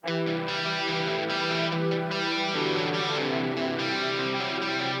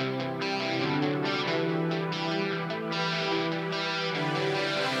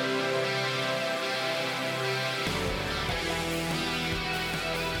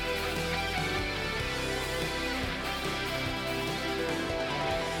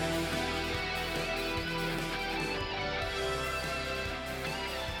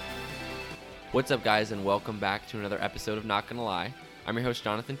What's up, guys, and welcome back to another episode of Not Gonna Lie. I'm your host,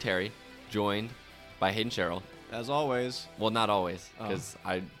 Jonathan Terry, joined by Hayden Sherrill. As always. Well, not always, because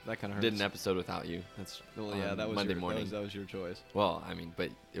I that kind of did an episode without you. That's that was Monday morning. That was your choice. Well, I mean, but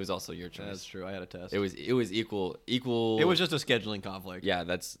it was also your choice. That's true. I had a test. It was equal. It was just a scheduling conflict. Yeah,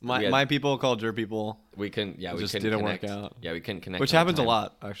 that's my people called your people. We couldn't. Yeah, It we just couldn't didn't connect. work out. Yeah, we couldn't connect. Which on happens a time.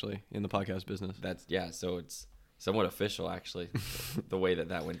 lot actually in the podcast business. So it's somewhat official, actually, the way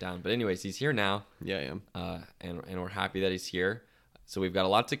that went down. But anyways, he's here now. Yeah, I am. And we're happy that he's here. So we've got a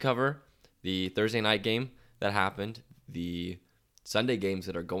lot to cover. The Thursday night game that happened, the Sunday games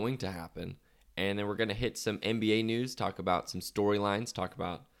that are going to happen, and then we're going to hit some NBA news, talk about some storylines, talk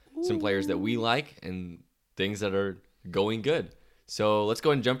about some players that we like and things that are going good. So let's go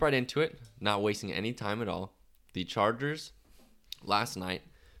and jump right into it, not wasting any time at all. The Chargers last night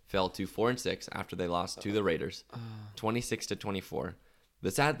fell to 4-6 after they lost to the Raiders, 26-24. The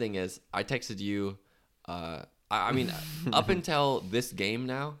sad thing is, I texted you. I mean, up until this game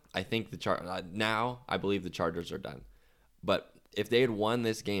now, I think I believe the Chargers are done. But if they had won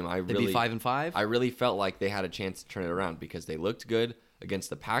this game, They'd be 5-5. I really felt like they had a chance to turn it around because they looked good against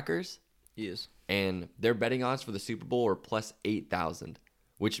the Packers. Yes. And their betting odds for the Super Bowl were plus 8,000,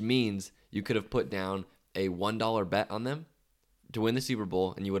 which means you could have put down a $1 bet on them to win the Super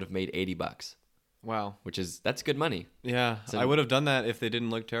Bowl, and you would have made $80. Wow. That's good money. Yeah, So- I would have done that if they didn't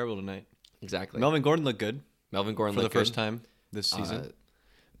look terrible tonight. Exactly. Melvin Gordon looked good Melvin Gordon for the looked first good. time this season.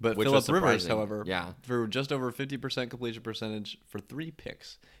 But which Phillip was Rivers, surprising. however, Yeah. for just over 50% completion percentage for 3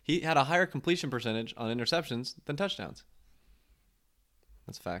 picks. He had a higher completion percentage on interceptions than touchdowns.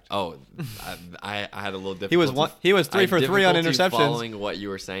 That's a fact. Oh, I had a little difficulty. He was 3 for 3 on interceptions. Following what you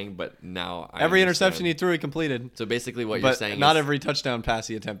were saying, but now Every interception he threw, he completed. So basically, what But you're saying not is every touchdown pass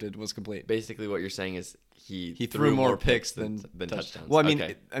he attempted was complete. basically what you're saying is he Threw more picks than touchdowns. Well, I mean,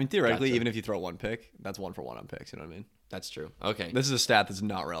 Okay. theoretically, Gotcha. even if you throw 1 pick, that's 1 for 1 on picks. You know what I mean? That's true. Okay. This is a stat that's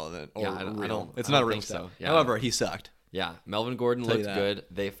not relevant or Yeah, I real. don't- It's I not don't a real think stat. so. Yeah. However, he sucked. Yeah, Melvin Gordon Tell you looked that. good.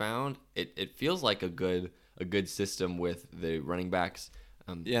 They found it feels like a good system with the running backs.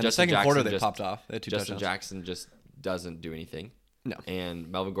 Yeah, in the Justin second Jackson quarter, they just- popped off. They had 2 Justin touchdowns. Jackson just doesn't do anything. No. And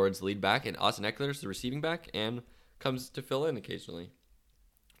Melvin Gordon's the lead back, and Austin Eckler's the receiving back, and comes to fill in occasionally,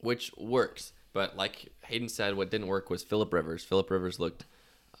 which works. But like Hayden said, what didn't work was Phillip Rivers. Phillip Rivers looked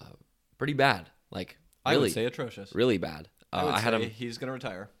pretty bad. Like I really, would say atrocious. really bad. I had say him. he's going to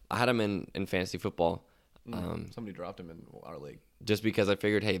retire. I had him in fantasy football. Somebody dropped him in our league. Just because I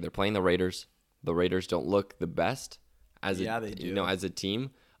figured, hey, they're playing the Raiders. The Raiders don't look the best Yeah, they do. as a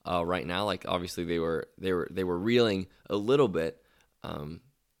team right now. Like obviously they were reeling a little bit.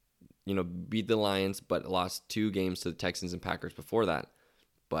 Beat the Lions, but lost 2 games to the Texans and Packers before that.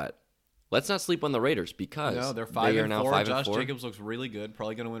 But let's not sleep on the Raiders because No, they're they are 5-4. now 5-4. Josh Jacobs looks really good.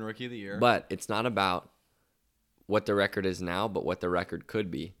 Probably going to win Rookie of the Year. But it's not about what the record is now, but what the record could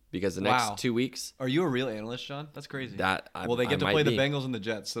be. Because the next Wow. 2 weeks, Are you a real analyst, John? That's crazy. Well, they I get to might play be. the Bengals and the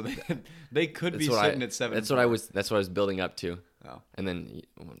Jets, so they could be That's what sitting at 7. That's what I was building up to. Oh. And then,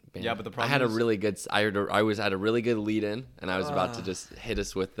 man, Yeah, but the I problem had a is- really good. I had a really good lead in, and I was about to just hit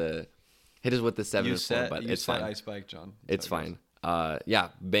us with the 7-4. But it's fine. I spiked, John. It's fine. Yeah,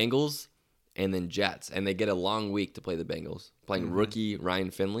 Bengals, and then Jets, and they get a long week to play the Bengals. Playing rookie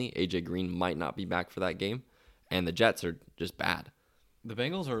Ryan Finley, AJ Green might not be back for that game, and the Jets are just bad. The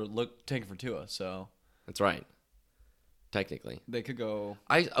Bengals are taking for Tua, so That's right. Technically. they could go.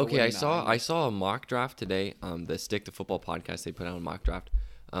 I 0-9. saw a mock draft today. The Stick to Football podcast, they put out a mock draft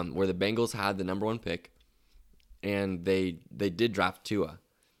where the Bengals had the number 1 pick, and they did draft Tua.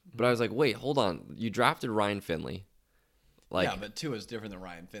 But I was like, wait, hold on. You drafted Ryan Finley. Yeah, but Tua is different than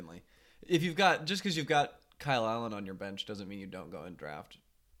Ryan Finley. If you've got because you've got Kyle Allen on your bench doesn't mean you don't go and draft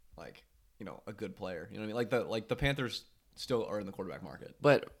a good player. You know what I mean? Like the Panthers still are in the quarterback market.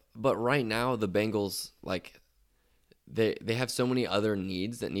 But right now the Bengals they have so many other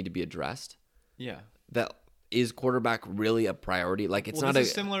needs that need to be addressed. Yeah. That is quarterback really a priority? Like it's not this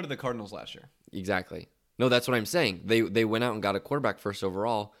is similar to the Cardinals last year. Exactly. No, that's what I'm saying. They went out and got a quarterback first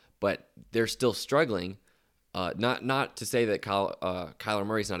overall, but they're still struggling. Not to say that Kyler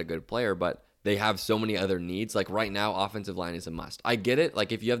Murray's not a good player, but they have so many other needs. Like right now, offensive line is a must. I get it.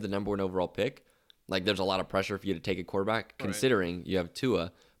 Like if you have the number 1 overall pick, like there's a lot of pressure for you to take a quarterback, considering you have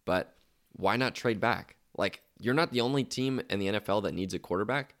Tua. But why not trade back? Like you're not the only team in the NFL that needs a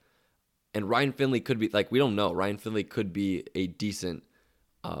quarterback. And Ryan Finley could be we don't know. Ryan Finley could be a decent,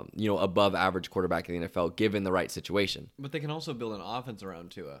 above average quarterback in the NFL given the right situation. But they can also build an offense around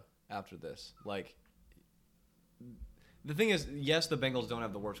Tua after this. The thing is, yes, the Bengals don't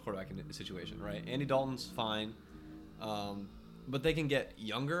have the worst quarterback in the situation, right? Andy Dalton's fine, but they can get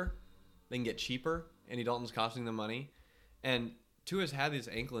younger they can get cheaper. Andy Dalton's costing them money, and Tua's had this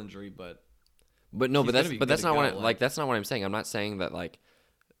ankle injury, but that's not what that's not what I'm saying. I'm not saying that like.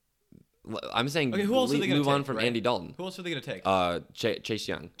 I'm saying okay, who else are they move take, on from right? Andy Dalton. Who else are they going to take? Chase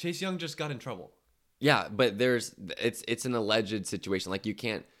Young. Chase Young just got in trouble. Yeah, but it's an alleged situation. Like you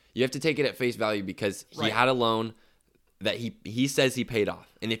have to take it at face value because he had a loan that he says he paid off.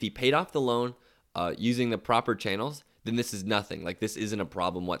 And if he paid off the loan using the proper channels, then this is nothing. Like this isn't a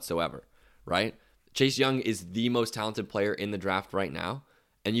problem whatsoever, right? Chase Young is the most talented player in the draft right now,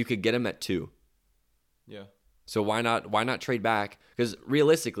 and you could get him at 2. Yeah. So why not trade back? Because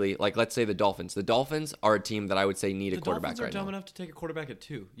realistically, like let's say the Dolphins. The Dolphins are a team that I would say need a quarterback right now. The Dolphins are dumb enough to take a quarterback at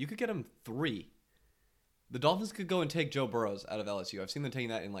 2. You could get him 3. The Dolphins could go and take Joe Burrows out of LSU. I've seen them taking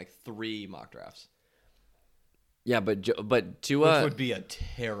that in like 3 mock drafts. Yeah, but Tua, which would be a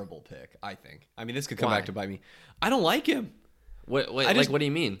terrible pick, I think. I mean, this could come back to bite me. I don't like him. What do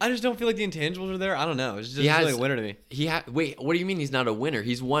you mean? I just don't feel like the intangibles are there. I don't know. It's just like a winner to me. Wait, what do you mean he's not a winner?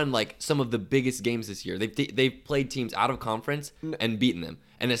 He's won like some of the biggest games this year. They've played teams out of conference and beaten them.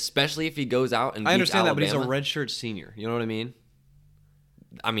 And especially if he goes out and beats I understand Alabama, that, but he's a redshirt senior. You know what I mean?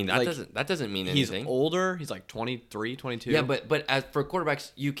 I mean, that doesn't mean anything. He's older. He's like 23, 22. Yeah, but as for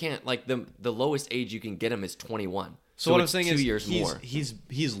quarterbacks, you can't like the lowest age you can get him is 21. So what I'm saying 2 is years more.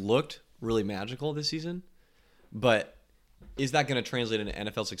 He's looked really magical this season, but is that going to translate into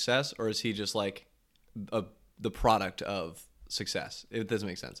NFL success, or is he just like the product of success? It doesn't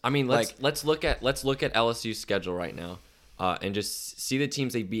make sense. I mean, let's look at LSU's schedule right now, and just see the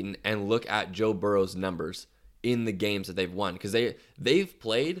teams they've beaten and look at Joe Burrow's numbers in the games that they've won, because they've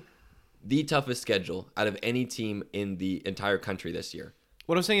played the toughest schedule out of any team in the entire country this year.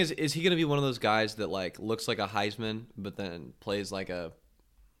 What I'm saying is he going to be one of those guys that like looks like a Heisman, but then plays like a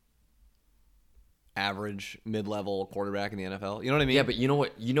average mid-level quarterback in the NFL? You know what I mean? Yeah, but you know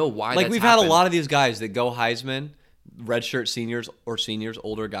what? You know why? Like that's we've happened? had a lot of these guys that go Heisman, redshirt seniors or seniors,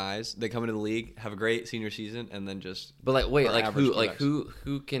 older guys. They come into the league, have a great senior season, and then just. But like, wait, like average who? Like quarterbacks.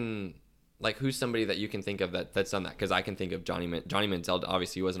 who can? Like who's somebody that you can think of that's done that? Because I can think of Johnny Manziel.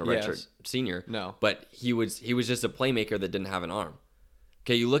 Obviously, he wasn't a redshirt Yes. senior. No. But he was just a playmaker that didn't have an arm.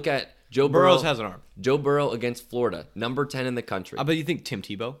 Okay, you look at Joe Burrow. Burrows has an arm. Joe Burrow against Florida, number 10 in the country. I bet you think Tim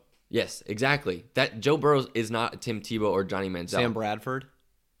Tebow, Yes, exactly. That Joe Burrow is not Tim Tebow or Johnny Manziel. Sam Bradford.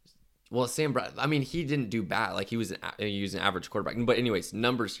 Well, Sam Bradford. I mean, he didn't do bad. Like he was an average quarterback. But anyways,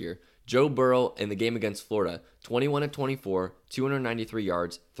 numbers here. Joe Burrow in the game against Florida, 21 of 24, 293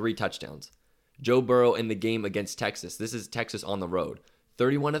 yards, 3 touchdowns. Joe Burrow in the game against Texas. This is Texas on the road.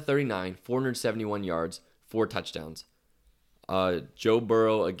 31 of 39, 471 yards, 4 touchdowns. Joe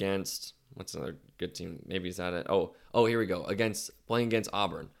Burrow against what's another good team? Maybe is that it? Oh, here we go. Playing against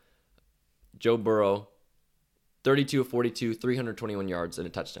Auburn. Joe Burrow, 32 of 42, 321 yards and a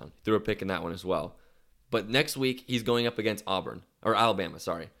touchdown. Threw a pick in that one as well. But next week he's going up against Alabama.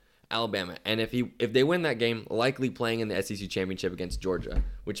 And if they win that game, likely playing in the SEC championship against Georgia,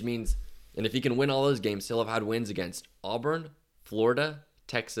 which means, and if he can win all those games, he'll have had wins against Auburn, Florida,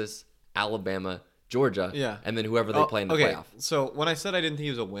 Texas, Alabama, Georgia, and then whoever they play in the playoff. So when I said I didn't think he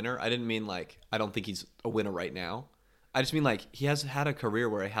was a winner, I didn't mean like I don't think he's a winner right now. I just mean like he has had a career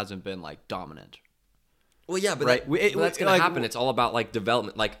where it hasn't been like dominant. Well, yeah, but, right. But that's going to happen. It's all about like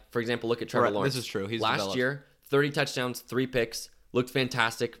development. Like, for example, look at Trevor Lawrence. This is true. He's last developed. year, 30 touchdowns, 3 picks, looked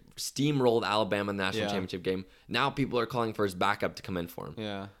fantastic, steamrolled Alabama in the national championship game. Now people are calling for his backup to come in for him.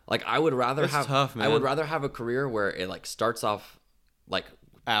 Yeah. Like I would rather It's tough, man. I would rather have a career where it like starts off like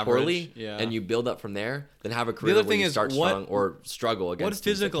average, poorly and you build up from there than have a career other where thing you is, start strong or struggle against. What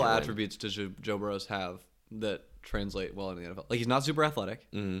physical attributes does Joe Burrows have that translate well in the NFL? Like he's not super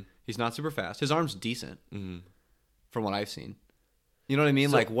athletic. Mm-hmm. He's not super fast. His arm's decent. Mm-hmm. From what I've seen. You know what I mean?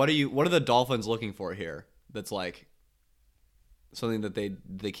 So, like what are the Dolphins looking for here that's like something that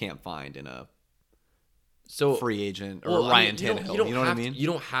they can't find in a free agent or Ryan Tannehill? You know what I mean? You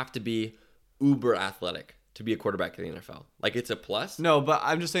don't have to be uber athletic to be a quarterback in the NFL. Like it's a plus. No, but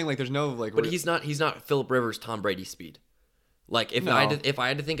I'm just saying like there's no like. But he's not Phillip Rivers, Tom Brady speed. Like if I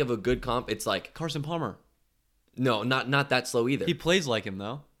had to think of a good comp, it's like Carson Palmer. No, not that slow either. He plays like him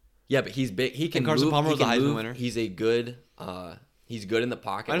though. Yeah, but he's big. He can and Carson move. Palmer He was a can Heisman move. winner. He's a good. He's good in the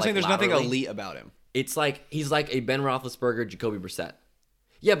pocket. I'm saying there's laterally. nothing elite about him. It's like he's like a Ben Roethlisberger, Jacoby Brissett.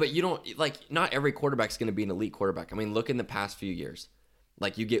 Yeah, but you don't like. Not every quarterback's going to be an elite quarterback. I mean, look in the past few years.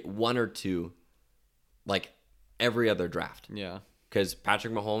 Like you get 1 or 2, like every other draft. Yeah. Because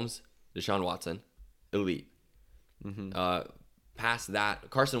Patrick Mahomes, Deshaun Watson, elite. Mm-hmm. Past that,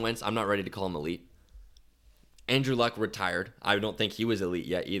 Carson Wentz, I'm not ready to call him elite. Andrew Luck retired. I don't think he was elite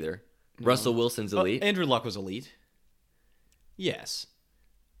yet either. No. Russell Wilson's elite. Andrew Luck was elite. Yes.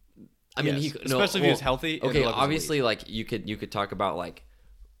 I mean, Yes. he Especially if he was healthy. Okay, Andrew Luck was obviously, like you could talk about like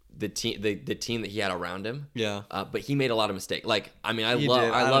the team that he had around him. Yeah. But he made a lot of mistakes. Like I mean, I He did.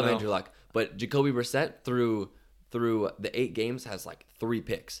 I love don't know. Andrew Luck, but Jacoby Brissett through the 8 games has like 3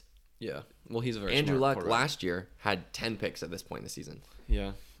 picks. Yeah. Well, he's a very Andrew smart Luck quarterback. last year had 10 picks at this point in the season.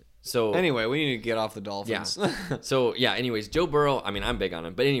 Yeah. So Anyway, we need to get off the yeah. Dolphins. So yeah. Anyways, Joe Burrow. I mean, I'm big on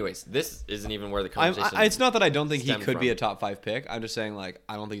him, but anyways, this isn't even where the conversation. it's not that I don't think he stemmed could be from. a top 5 pick. I'm just saying, like,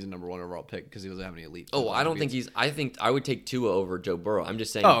 I don't think he's a number 1 overall pick because he doesn't have any elite. Oh, I don't think he's. I think I would take Tua over Joe Burrow. I'm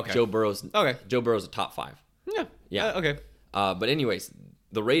just saying. Oh, okay. Joe Burrow's. Okay. Joe Burrow's a top 5. Yeah. Yeah. Okay. But anyways,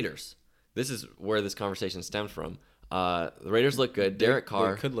 the Raiders. This is where this conversation stemmed from. The Raiders look good. Derek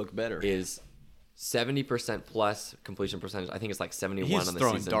Carr They could look better. is 70% plus completion percentage. I think it's like 71 He's on the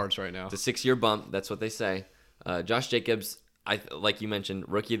throwing season. darts right now. It's a 6-year bump. That's what they say. Josh Jacobs, like you mentioned,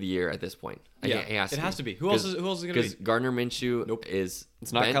 rookie of the year at this point. Yeah, He has it has to be. Who else is it going to Because be? Gardner Minshew is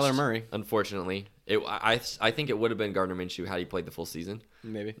It's not benched, Kyler Murray. Unfortunately, I think it would have been Gardner Minshew had he played the full season.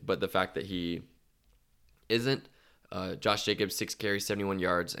 Maybe. But the fact that he isn't, Josh Jacobs 6 carries, 71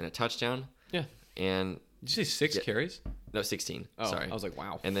 yards, and a touchdown. Yeah. And Did you say 6 carries? no, 16. Oh, Sorry, I was like,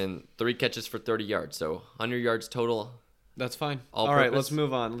 wow. and then 3 catches for 30 yards, so 100 yards total. That's fine. All All right, purpose. let's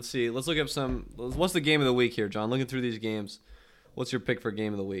move on. Let's see. Let's look up some. What's the game of the week here, John? Looking through these games, what's your pick for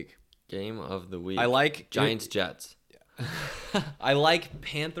game of the week? Game of the week. I like Giants Jets. I like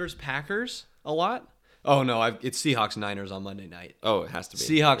Panthers Packers a lot. Oh no, it's Seahawks Niners on Monday night. Oh, it has to be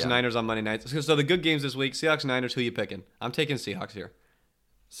Seahawks Yeah. Niners on Monday night. So the good games this week: Seahawks Niners. Who you picking? I'm taking Seahawks here.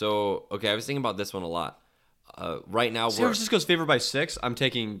 So okay, I was thinking about this one a lot. Right now, San Francisco's favored by 6. I'm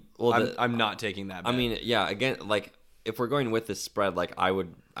taking. Well, I'm not taking that. I bet. mean, yeah. Again, like if we're going with this spread, like I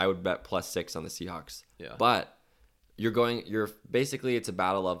would bet +6 on the Seahawks. Yeah. But you're basically it's a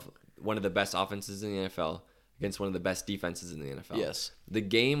battle of one of the best offenses in the NFL against one of the best defenses in the NFL. Yes. The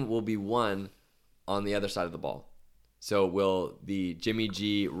game will be won on the other side of the ball. So will the Jimmy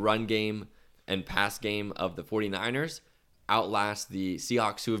G run game and pass game of the 49ers outlast the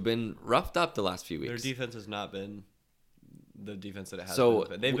Seahawks, who have been roughed up the last few weeks? their defense has not been the defense that it has So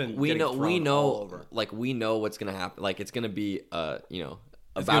been. They've been. we getting know thrown all over. like we know what's gonna happen. Like it's gonna be a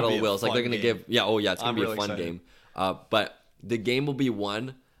It's battle gonna be of a wills. Like they're fun gonna game. give it's gonna I'm be really a fun excited. game. But the game will be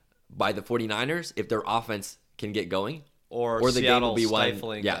won by the 49ers if their offense can get going, Or the game will Seattle be won.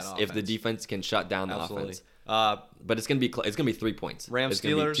 stifling Yes, that if the offense. defense can shut down the Absolutely. offense. But it's gonna be 3 points. Rams, It's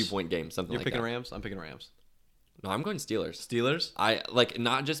gonna be a Steelers. 2-point game, something You're like picking that. Rams. I'm picking Rams. No, I'm going Steelers. Steelers. I like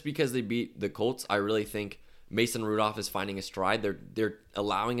not just because they beat the Colts. I really think Mason Rudolph is finding a stride. They're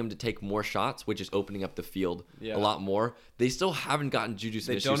allowing him to take more shots, which is opening up the field Yeah. a lot more. They still haven't gotten Juju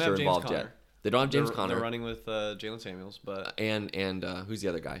They don't have Smith-Schuster James involved Conner. yet. They don't have James They're Conner running with Jalen Samuels, but and who's the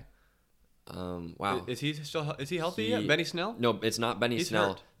other guy? Wow. is he healthy yet? Benny Snell? No, it's not Benny He's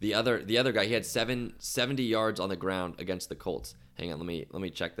Snell. hurt. The other guy. He had 70 yards on the ground against the Colts. Hang on, let me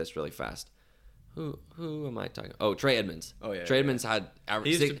check this really fast. Who am I talking? Oh, Trey Edmonds. Oh, yeah, Trey yeah, Edmonds had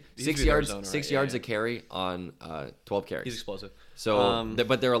He used to- he used to 6 be in yards Arizona, 6 right? yards Yeah, a carry on 12 carries. He's explosive. So,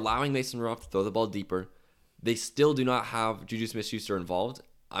 but they're allowing Mason Rudolph to throw the ball deeper. They still do not have Juju Smith-Schuster involved.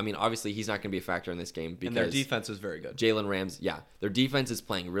 I mean, obviously, he's not going to be a factor in this game And their because defense is very good. Jalen Rams, their defense is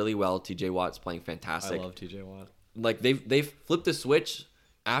playing really well. T.J. Watt's playing I fantastic. love TJ Watt. Like they've flipped the switch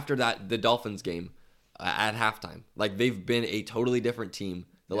after the Dolphins game at halftime. Like they've been a totally different team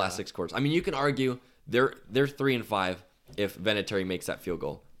the last 6 quarters. I mean, you can argue they're 3-5 if Vinatieri makes that field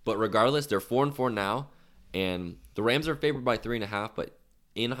goal, but regardless, they're 4-4 now, and the Rams are favored by 3.5. But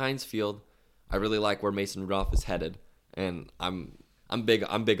in Heinz Field, I really like where Mason Rudolph is headed, and I'm big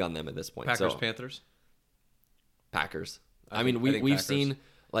on them at this point. Packers, So, Panthers. Packers. I mean, think we've Packers. seen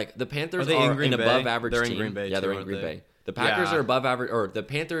like the Panthers Are they in are Green an Bay? above average They're in team. Green Bay Yeah, too, they're in aren't Green they? Bay. The Packers Yeah. are above average, or the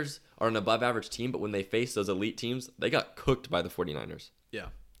Panthers are an above average team, but when they face those elite teams, they got cooked by the 49ers. Yeah.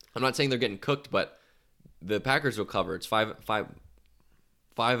 I'm not saying they're getting cooked, but the Packers will cover. It's 5.5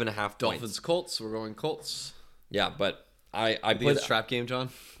 Dolphins, points. Colts. We're going Colts. Yeah, but I Think put it's a trap game, John.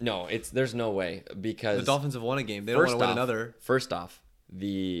 no. There's no way because The Dolphins have won a game. They don't want to win another. First off,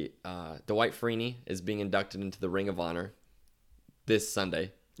 the Dwight Freeney is being inducted into the Ring of Honor this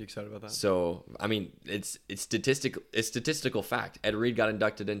Sunday. You excited about that? So I mean, it's statistical fact. Ed Reed got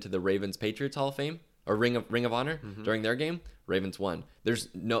inducted into the Ravens Patriots Hall of Fame or Ring of Honor during their game. Ravens won.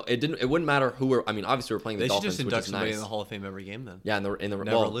 It wouldn't matter who were. I mean, obviously we're playing the They should Dolphins, just which induct is somebody nice. in the Hall of Fame every game then. Yeah, in the Never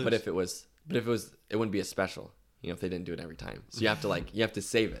well, lose. but if it was, it wouldn't be a special. If they didn't do it every time. So you have to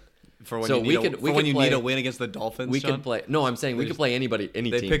save it. For when So you need we could you play- need a win against the Dolphins. We John? could play. No, I'm saying we could play any They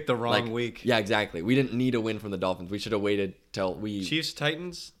team. picked the wrong week. Yeah, exactly. We didn't need a win from the Dolphins. We should have waited till Chiefs,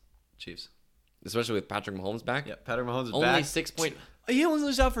 Titans, Chiefs. especially with Patrick Mahomes back. Yeah, Patrick Mahomes is Only back. 6 point. He only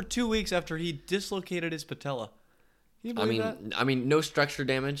was out for 2 weeks after he dislocated his patella. Can you believe that? I mean, no structure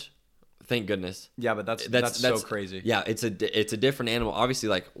damage. Thank goodness. Yeah, but that's so crazy. Yeah, it's a different animal. Obviously,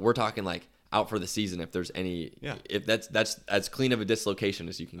 like we're talking like out for the season if there's any. Yeah. If that's as clean of a dislocation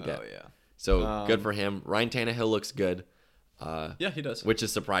as you can get. Oh yeah. So good for him. Ryan Tannehill looks good. Yeah, he does. Which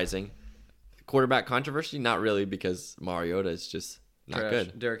is surprising. Quarterback controversy? Not really, because Mariota is just not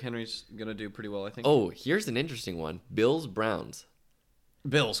good. Derrick Henry's gonna do pretty well, I think. Oh, here's an interesting one. Bills Browns.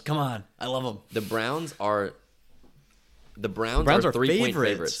 Bills, come on, I love them. The Browns are. The Browns are 3-point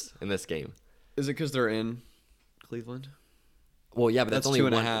favorites in this game. Is it because they're in Cleveland? Well, yeah, but that's only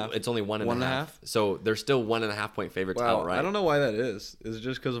 2.5. It's only one and a half. So they're still 1.5 point favorites outright. I don't know why that is. Is it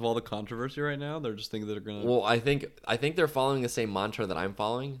just because of all the controversy right now? They're just thinking they're gonna. Well, I think they're following the same mantra that I'm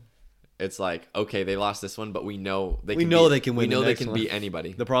following. It's like, okay, they lost this one, but we know they can. they can win. We know the they next can one. beat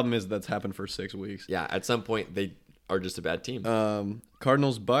anybody. The problem is that's happened for 6 weeks. Yeah, at some point they are just a bad team.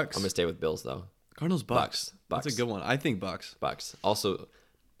 Cardinals Bucks. I'm gonna stay with Bills though. Cardinals Bucks. Bucks. That's a good one. I think Bucks. Bucks. Also,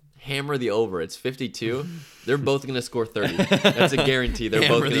 hammer the over. It's 52. They're both gonna score 30. That's a guarantee. They're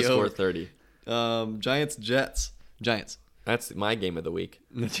both gonna score 30. Giants Jets. Giants. That's my game of the week.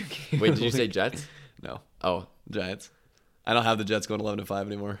 That's your game. Wait, did you say Jets? No. Oh, Giants. I don't have the Jets going 11-5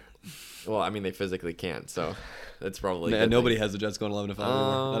 anymore. well, I mean they physically can't, so that's probably. Nobody has the Jets going 11-5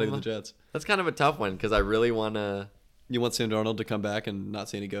 anymore. Not even the Jets. That's kind of a tough one because I really want to. You want Sam Darnold to come back and not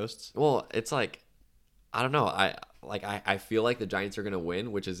see any ghosts? Well, it's like, I don't know. I feel like the Giants are gonna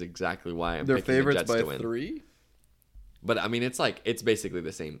win, which is exactly why I'm They're picking favorites the Jets by to win. 3. But I mean, it's basically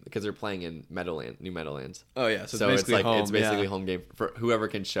the same because they're playing in New Meadowlands. Oh yeah, so So it's it's basically like home. it's basically yeah. home game for whoever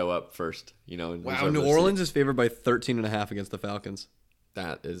can show up first. You know. and Wow, reserve New their Orleans seat. is favored by 13.5 against the Falcons.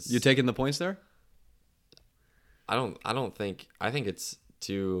 That is. You taking the points there? I don't think. I think it's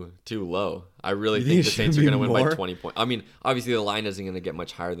too low. I really You think think the it Saints should are be going to win by more? 20 points. I mean, obviously the line isn't going to get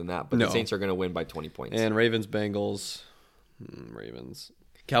much higher than that, but No. the Saints are going to win by 20 points. And Ravens Bengals. Ravens.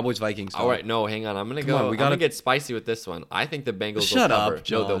 Cowboys Vikings. All right, no, hang on. I'm gonna Come on, we I'm gotta- gonna get spicy with this one. I think the Bengals Shut will cover. up,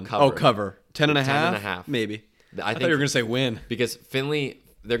 John. No, they'll cover. Oh, cover. 10.5? 10.5. Maybe. I I thought you were going to say win. because Finley,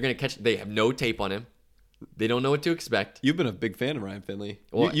 they're gonna catch. They have no tape on him. They don't know what to expect. You've been a big fan of Ryan Finley.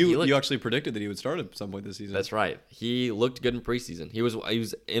 Well, he you looked- actually predicted that he would start at some point this season. That's right. He looked good in preseason. He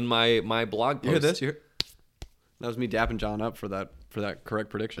was in my blog post. You heard this? That was me dapping John up for that correct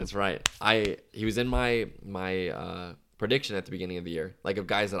prediction. That's right. He was in my prediction at the beginning of the year, like of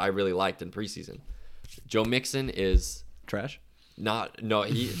guys that I really liked in preseason. Joe Mixon is Trash.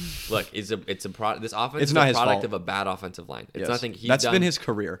 it's a product. This offense It's is not a his product fault. of a bad offensive line. It's Yes. nothing. That's been his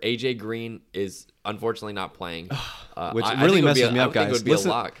career. AJ Green is unfortunately not playing, Which I really think it would be messes me I up, would think guys. It would be Listen,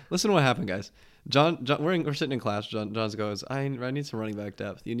 a lock. listen to what happened, guys. John we're sitting in class. John goes, I need some running back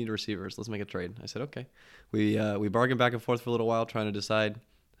depth. You need receivers. Let's make a trade. I said, okay. We bargained back and forth for a little while trying to decide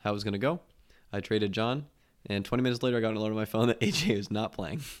how it was going to go. I traded John, and 20 minutes later, I got an alert on my phone that AJ is not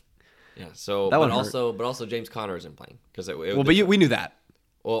playing. Yeah. So, That but one hurt. also James Conner isn't playing because We knew that.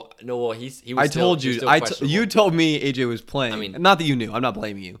 Well, no, well he was. I still, told he was you. still questionable. You told me AJ was playing. I mean- not that you knew. I'm not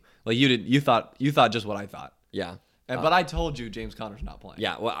blaming you. Like you did. You thought just what I thought. Yeah. But I told you James Conner's not playing.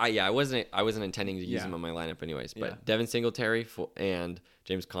 Yeah, well, I wasn't intending to use Yeah. him in my lineup anyways. But Yeah. Devin Singletary and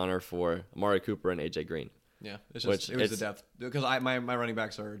James Conner for Amari Cooper and AJ Green. Yeah, Which it was the it's- depth because my running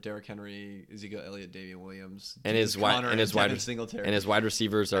backs are Derrick Henry, Ezekiel Elliott, Davian Williams, And James his wide Conner, and his Devin wide Singletary, and his wide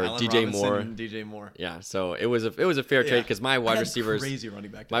receivers are Allen DJ Robinson Moore. and DJ Moore. Yeah, so it was a fair trade because my I wide had receivers crazy running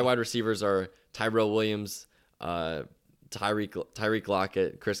back. my depth. wide receivers are Tyrell Williams, Tyreek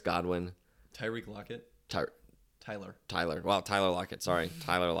Lockett, Chris Godwin, Tyreek Lockett, Tyler. Tyler Lockett. Sorry,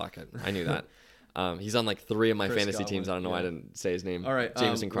 Tyler Lockett. I knew that. He's on like 3 of my Chris fantasy Godwin, teams. I don't know why I yeah. didn't say his name. All right,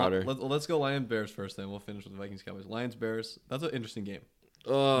 Jameson Crowder. Let's go Lions Bears first. Then we'll finish with the Vikings Cowboys. Lions Bears. That's an interesting game.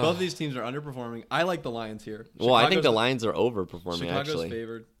 Ugh. Both of these teams are underperforming. I like the Lions here. Well, I think the Chicago's- Lions are overperforming Chicago's actually.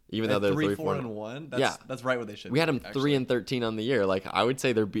 favored. Even At though they're 3, 3, 4, and 1. That's, Yeah. that's right where they should. We had them be, actually. 3-13 on the year. Like I would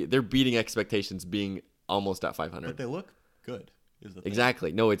say they're beating expectations, being almost at 500. But they look good. Is the thing.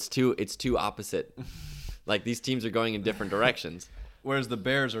 Exactly. No, it's too opposite. Like these teams are going in different directions. Whereas the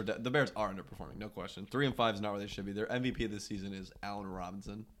Bears are underperforming, no question. 3 and 5 is not where they should be. Their MVP this season is Allen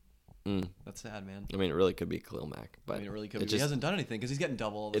Robinson. That's sad, man. I mean, it really could be Khalil Mack, but I mean, it really could. it Be. He just- hasn't done anything because he's getting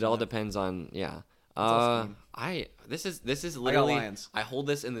double. It all depends on yeah. else game? This is literally Lions. I hold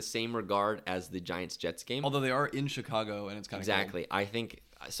this in the same regard as the Giants Jets game. Although they are in Chicago and it's kind of Exactly. I think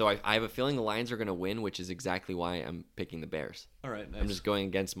so. I have a feeling the Lions are going to win, which is exactly why I'm picking the Bears. All right, nice. I'm just going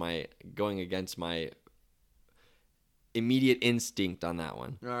against my immediate instinct on that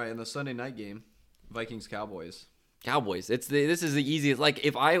one. All right, in the Sunday night game, Vikings Cowboys. Cowboys. This is the easiest. Like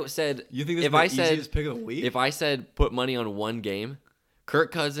if I said You think this if is I the said easiest pick of the week? if I said put money on one game,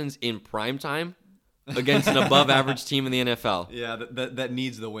 Kirk Cousins in prime time against an above-average team in the NFL. Yeah, that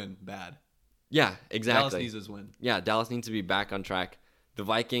needs the win bad. Yeah, exactly. Dallas needs his win. Yeah, Dallas needs to be back on track. The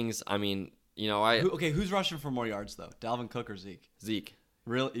Vikings, I mean, Who's rushing for more yards though? Dalvin Cook or Zeke? Zeke.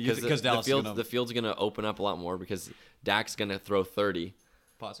 Really? Because the field's going to open up a lot more because Dak's going to throw 30.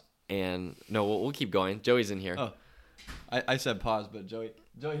 Pause. And no, we'll keep going. Joey's in here. Oh, I said pause, but Joey,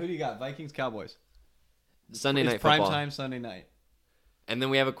 who do you got? Vikings, Cowboys. Sunday night prime football. time Sunday night. And then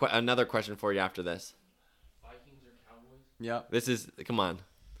we have another question for you after this. Vikings or Cowboys? Yeah. This is come on,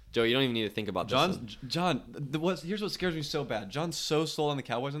 Joey. You don't even need to think about this. Here's what scares me so bad. John's so sold on the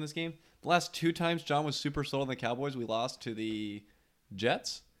Cowboys in this game. The last 2 times John was super sold on the Cowboys, we lost to the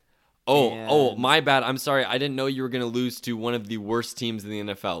Jets. Oh, my bad. I'm sorry. I didn't know you were going to lose to one of the worst teams in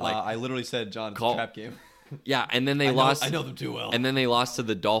the NFL. I literally said, John, it's a trap game. Yeah, and then they lost. I know them too well. And then they lost to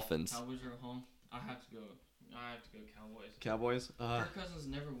the Dolphins. Cowboys are at home. I have to go Cowboys. Cowboys? Kirk Cousins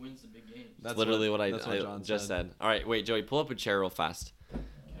never wins the big games. That's literally what I John just said. said. All right, wait, Joey, pull up a chair real fast.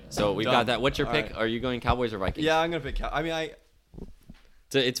 So we've got that. What's your All pick? right. Are you going Cowboys or Vikings? Yeah, I'm gonna pick.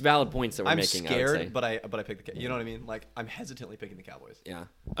 It's valid points that we're I'm making. scared, I would say. but I picked the. You know what I mean? Like I'm hesitantly picking the Cowboys. Yeah.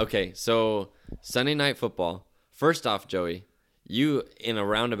 Okay. So Sunday night football. First off, Joey, you in a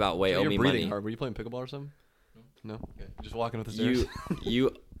roundabout way owe You're me breathing money. hard. Were you playing pickleball or something? No. Okay. Just walking up the stairs.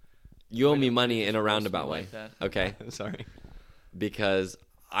 You owe me money in a roundabout way. like that. Okay. Sorry. Because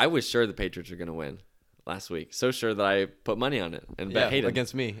I was sure the Patriots were going to win last week. So sure that I put money on it and bet Hayden.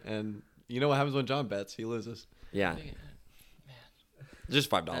 against me. And you know what happens when John bets? He loses. Yeah. Man. Just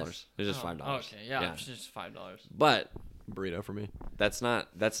 $5. It's just $5. Okay, yeah, it's just $5. But Burrito for me. that's not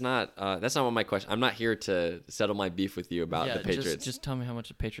what my question. I'm not here to settle my beef with you about the Patriots. Just tell me how much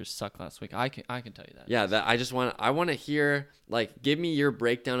the Patriots sucked last week. I can tell you that. Yeah, I want to hear, like, give me your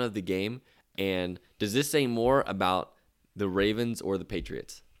breakdown of the game, and does this say more about the Ravens or the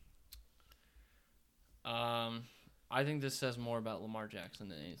Patriots? I think this says more about Lamar Jackson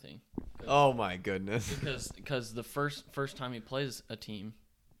than anything. Oh my goodness. Because the first time he plays a team,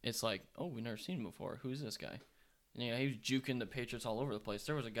 it's like, oh, we've never seen him before. Who's this guy? And, he was juking the Patriots all over the place.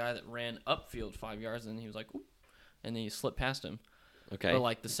 There was a guy that ran upfield 5 yards, and he was like, ooh, and then he slipped past him. Okay. But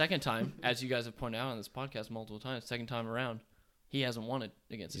like the second time, as you guys have pointed out on this podcast multiple times, second time around, he hasn't won it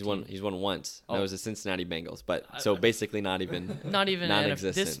against. He's won once. Oh. That was the Cincinnati Bengals, but so basically not even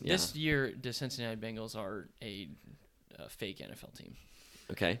non-existent. This year, the Cincinnati Bengals are a fake NFL team.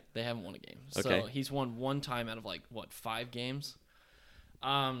 Okay. They haven't won a game. Okay. So he's won one time out of 5 games.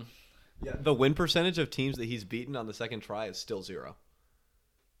 Yeah. The win percentage of teams that he's beaten on the second try is still 0.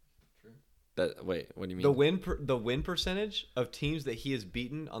 Wait, what do you mean? The win percentage of teams that he has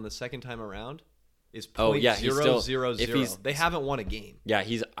beaten on the second time around is .000. They haven't won a game. Yeah,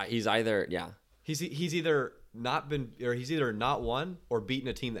 he's either He's either not won or beaten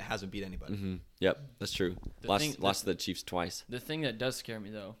a team that hasn't beat anybody. Mm-hmm. Yep, that's true. Lost to the Chiefs twice. The thing that does scare me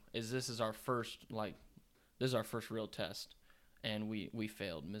though is this is our first real test, and we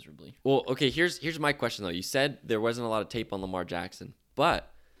failed miserably. Well, okay, here's my question though. You said there wasn't a lot of tape on Lamar Jackson,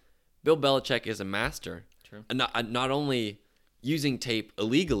 but Bill Belichick is a master. True. Not only using tape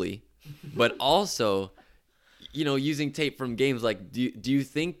illegally, but also, using tape from games. Like, do you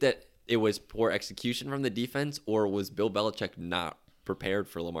think that it was poor execution from the defense, or was Bill Belichick not prepared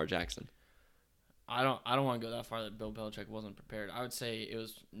for Lamar Jackson? I don't want to go that far that Bill Belichick wasn't prepared. I would say it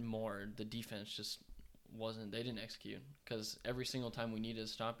was more the defense just wasn't. They didn't execute because every single time we needed a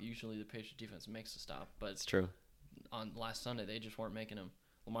stop, usually the Patriots defense makes a stop. But it's true. On last Sunday, they just weren't making them.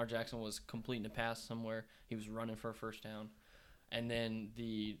 Lamar Jackson was completing a pass somewhere. He was running for a first down, and then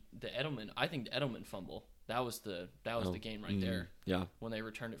the Edelman fumble. That was the game right there. Yeah. When they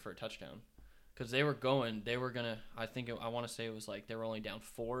returned it for a touchdown, because they were gonna. I want to say it was like they were only down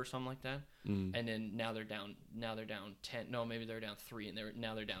 4 or something like that, and then now they're down 10. No, maybe they're down 3, and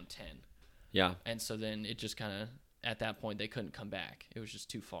now they're down 10. Yeah. And so then it just kind of at that point they couldn't come back. It was just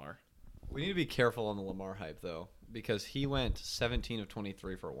too far. We need to be careful on the Lamar hype though, because he went 17 of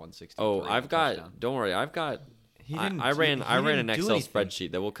 23 for 160. Oh, don't worry, I've got. I ran an Excel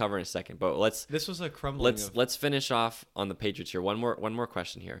spreadsheet that we'll cover in a second, but This was a crumbling. Let's finish off on the Patriots here. One more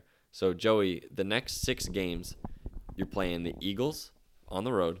question here. So Joey, the next 6 games, you're playing the Eagles on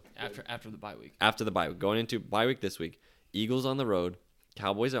the road after the bye week. After the bye week, going into bye week this week, Eagles on the road,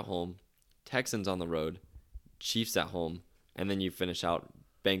 Cowboys at home, Texans on the road, Chiefs at home, and then you finish out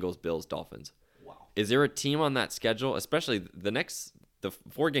Bengals, Bills, Dolphins. Wow. Is there a team on that schedule, especially the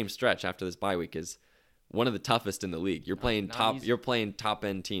 4-game stretch after this bye week is one of the toughest in the league. You're playing top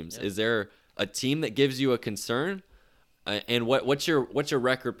end teams. Yep. Is there a team that gives you a concern? And what's your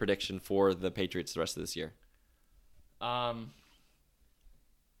record prediction for the Patriots the rest of this year?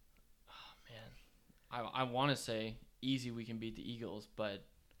 I want to say easy we can beat the Eagles, but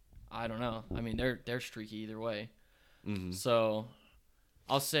I don't know. I mean, they're streaky either way. Mm-hmm. So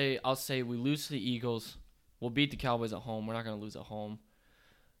I'll say we lose to the Eagles. We'll beat the Cowboys at home. We're not going to lose at home.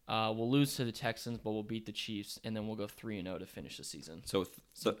 We'll lose to the Texans, but we'll beat the Chiefs, and then we'll go 3-0 to finish the season. So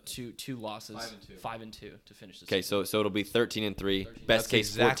two losses, 5-2 to finish the okay. season. So it'll be 13-3. 13. Best That's case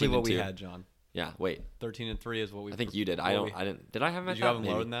exactly 14-2. what we had, John. Yeah. Wait. 13-3 is what we. I think you did. I didn't. Did I have my? Did you have him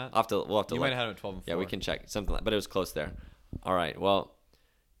lower than that? We'll have to. You look. might have had him at 12-4. Yeah, we can check something, but it was close there. All right. Well,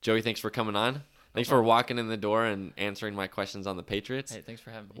 Joey, thanks for coming on. Thanks for walking in the door and answering my questions on the Patriots. Hey, thanks for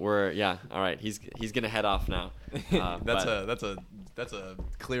having me. All right. He's gonna head off now. That's a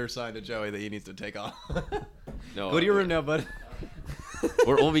clear sign to Joey that he needs to take off. No. Go to your room now, bud.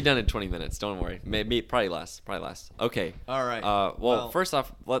 We'll be done in 20 minutes. Don't worry. Maybe probably less. Okay. All right. Well, first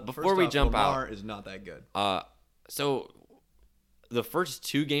off, before we jump Lamar out, is not that good. so the first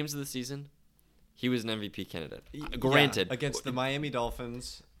 2 games of the season, he was an MVP candidate. Granted, Yeah, against the Miami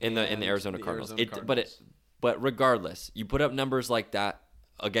Dolphins in the and Arizona Cardinals. Arizona But regardless, you put up numbers like that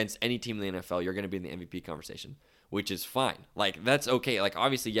against any team in the NFL, you're going to be in the MVP conversation, which is fine. Like, that's okay. Like,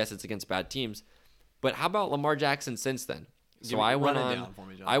 obviously, yes, it's against bad teams, but how about Lamar Jackson since then? So I went on. Down for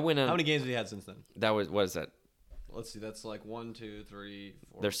me, John. I went on. How many games have you had since then? That was what is that? Let's see. That's like 1, 2, 3,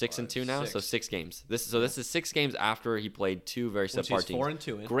 4. They're 6-2 now, 6. so 6 games. This is 6 games after he played 2 very Which subpar he's teams.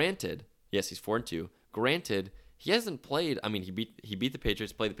 4-2 in. Granted, yes, he's 4-2. Granted, he hasn't played. I mean, he beat the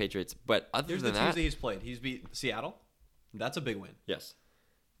Patriots, played the Patriots, but other Here's than the teams that, that he's played. He's beat Seattle. That's a big win. yes,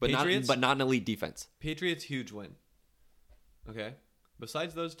 but Patriots? not an elite defense. Patriots, huge win. Okay.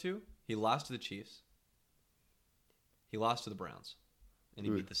 Besides those 2, he lost to the Chiefs. He lost to the Browns, and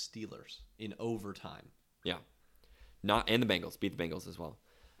he beat the Steelers in overtime. Yeah, and the Bengals beat the Bengals as well.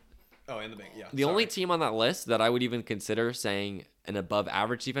 Oh, and the Bengals. Yeah. The only team on that list that I would even consider saying an above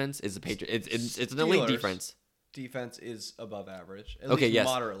average defense is the Patriots. It's an elite Steelers. defense. Defense is above average. At Okay, least yes.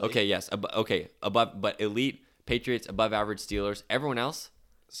 Moderately. Okay, yes. Above, but elite Patriots, above average Steelers. Everyone else,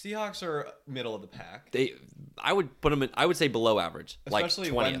 Seahawks are middle of the pack. I would put them in. I would say below average, Especially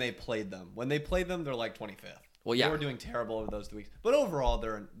like 20th. when they played them. When they played them, they're like 25th. Well, yeah. They were doing terrible over those 2 weeks. But overall,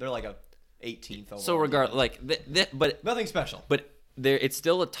 they're like a 18th overall. So but Nothing special. But it's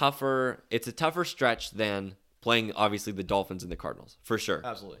still a tougher stretch than playing obviously the Dolphins and the Cardinals for sure.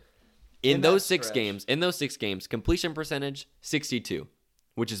 Absolutely. In that those 6 stretch- games, completion percentage 62,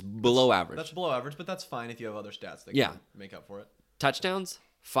 which is below average. That's below average, but that's fine if you have other stats that Yeah. can make up for it. Touchdowns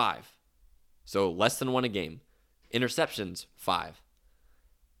 5, so less than 1 a game. Interceptions 5.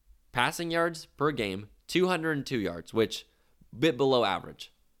 Passing yards per game 202 yards, which bit below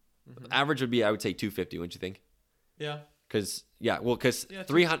average. Average would be, I would say, 250. Wouldn't you think? Yeah. Because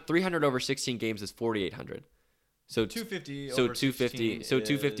 300 over 16 games is 4,800. So 250 So over 250. 16 So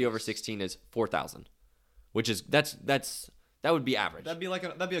 250 over is- 16 is 4,000, which is that would be average. That'd be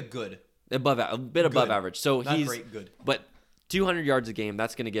a good. A bit above Good. average. So Not he's great, good. But 200 yards a game,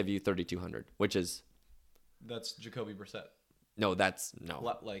 that's going to give you 3,200, which is That's Jacoby Brissett.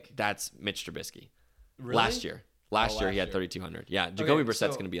 that's Mitch Trubisky. Really? Last year he last had year. 3,200. Yeah, Jacoby Brissett's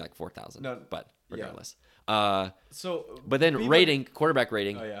so- going to be like 4,000. No, but yeah. regardless. So, But then quarterback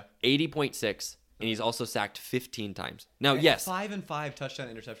rating, Oh, yeah. 80.6, and he's also sacked 15 times. Now, yes, 5 and 5 touchdown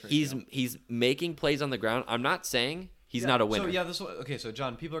interception. he's ratio. he's making plays on the ground. I'm not saying he's not a winner. So so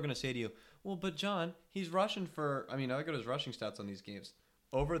John, people are gonna say to you, well, but John, he's rushing for. I mean, I look at his rushing stats on these games.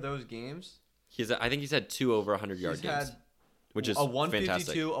 Over those games, I think he's had 2 over 100-yard he's games, had which is a 152,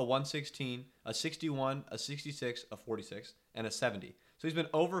 fantastic. a 116, a 61, a 66, a 46, and a 70. So he's been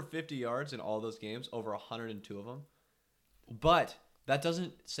over 50 yards in all those games, over 102 of them. But that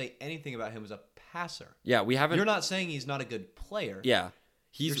doesn't say anything about him as a passer. Yeah, we haven't. You're not saying he's not a good player. Yeah,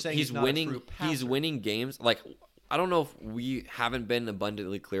 You're saying he's he's not a winning. true He's passer. winning games. Like, I don't know if we haven't been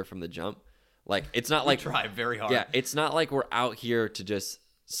abundantly clear from the jump. Like, it's not like try very hard. Yeah, it's not like we're out here to just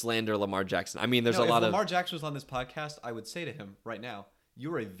slander Lamar Jackson. I mean, there's No, a lot if of Lamar Jackson was on this podcast, I would say to him right now,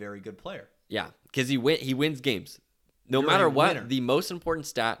 "You're a very good player." because he wins games. No You're matter a what, winner. the most important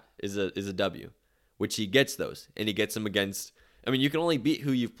stat is a W, which he gets those, and he gets them against. I mean, you can only beat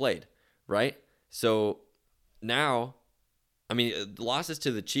who you've played, right? So now, I mean, losses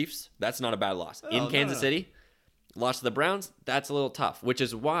to the Chiefs, that's not a bad loss. In no, Kansas no. City, loss to the Browns, that's a little tough, which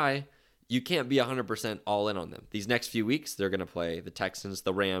is why you can't be 100% all in on them. These next few weeks, they're going to play the Texans,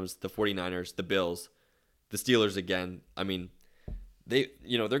 the Rams, the 49ers, the Bills, the Steelers again. I mean, they're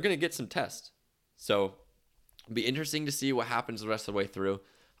going to get some tests. So it'll be interesting to see what happens the rest of the way through.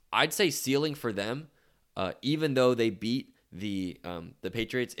 I'd say ceiling for them, even though they beat the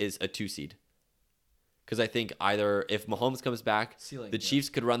Patriots, is a 2 seed. Because I think either if Mahomes comes back, Ceiling, the yeah. Chiefs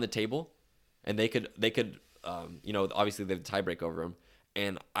could run the table, and they could obviously they have the tiebreak over them.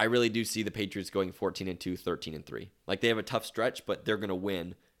 And I really do see the Patriots going 14-2, 13-3. Like they have a tough stretch, but they're gonna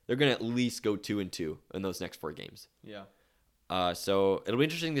win. They're gonna at least go 2-2 in those next 4 games. Yeah. So it'll be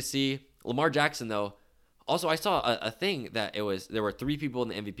interesting to see Lamar Jackson though. Also, I saw a thing that there were 3 people in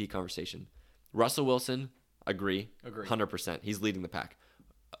the MVP conversation. Russell Wilson, agree. 100%. He's leading the pack.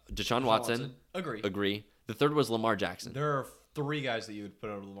 Deshaun Watson, agree. The third was Lamar Jackson. There are 3 guys that you would put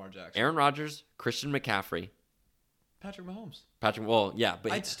over Lamar Jackson. Aaron Rodgers, Christian McCaffrey, Patrick Mahomes.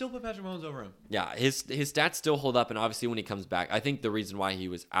 But I'd still put Patrick Mahomes over him. yeah, his stats still hold up, and obviously when he comes back, I think the reason why he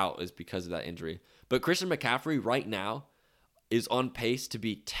was out is because of that injury. But Christian McCaffrey right now is on pace to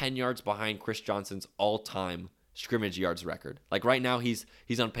be 10 yards behind Chris Johnson's all-time scrimmage yards record. Like right now, he's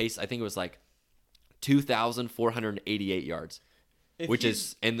on pace. I think it was like 2,488 yards, which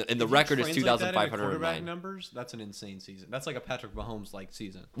is and the record is 2,509. Quarterback numbers. That's an insane season. That's like a Patrick Mahomes like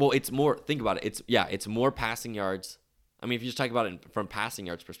season. Well, it's more. Think about it. It's more passing yards. I mean, if you just talk about it from passing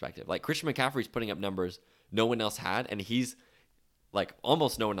yards perspective, like Christian McCaffrey's putting up numbers no one else had, and he's like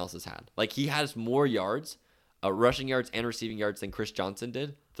almost no one else has had. Like he has more yards, rushing yards and receiving yards than Chris Johnson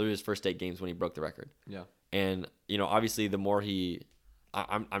did through his first 8 games when he broke the record. Yeah. And obviously the more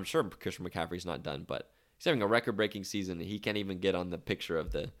I'm sure Christian McCaffrey's not done, but he's having a record-breaking season. He can't even get on the picture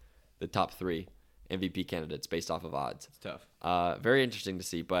of the top 3 MVP candidates based off of odds. It's tough. Very interesting to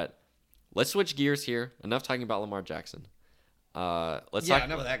see, but let's switch gears here. Enough talking about Lamar Jackson. Let's talk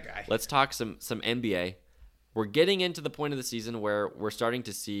enough of that guy. Let's talk some NBA. We're getting into the point of the season where we're starting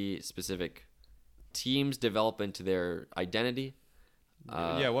to see specific teams develop into their identity.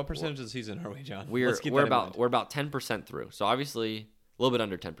 What percentage of the season are we, John? We're about 10% through. So obviously a little bit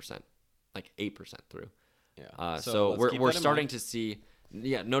under 10%, like 8% through. Yeah. So we're starting to see.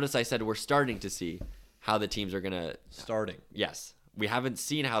 Yeah. Notice I said we're starting to see how the teams are gonna. Starting. Yes. We haven't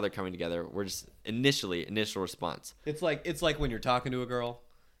seen how they're coming together. We're just initial response. It's like when you're talking to a girl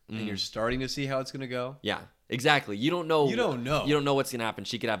and you're starting to see how it's gonna go. Yeah. Exactly. You don't know. You don't know. You don't know what's gonna happen.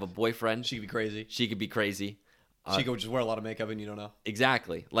 She could have a boyfriend. She could be crazy. She could be crazy. She could just wear a lot of makeup and you don't know.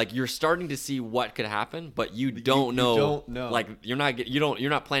 Exactly. Like you're starting to see what could happen, but you don't know. You don't know. Like you're not planning the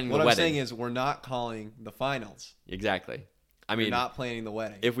wedding. What I'm saying is we're not calling the finals. Exactly. I mean, we're not planning the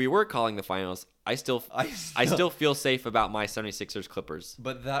wedding. If we were calling the finals, I still feel safe about my 76ers Clippers.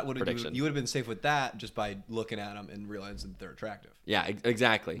 But that would prediction. You would have been safe with that just by looking at them and realizing that they're attractive. Yeah,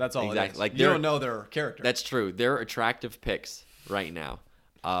 exactly. That's all exactly. it is. Like you don't know their character. That's true. They're attractive picks right now.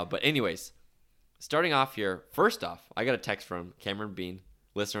 But anyways, starting off here, first off, I got a text from Cameron Bean,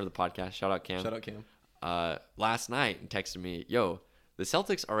 listener of the podcast. Shout out Cam. Shout out Cam. Last night and texted me, yo, the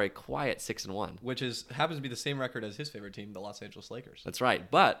Celtics are a quiet 6-1. Which happens to be the same record as his favorite team, the Los Angeles Lakers. That's right.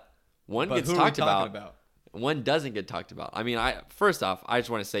 But one gets who talked are we talking about. One doesn't get talked about. I mean, first off, I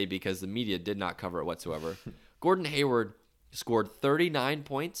just want to say, because the media did not cover it whatsoever, Gordon Hayward scored 39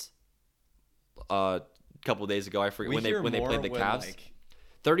 points a couple of days ago. I forget when they played the Cavs.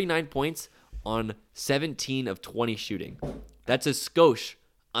 39 points on 17 of 20 shooting. That's a skosh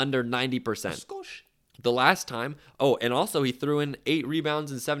under 90%. Skosh. The last time, and also he threw in 8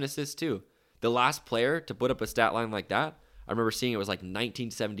 rebounds and 7 assists too. The last player to put up a stat line like that, I remember seeing it was like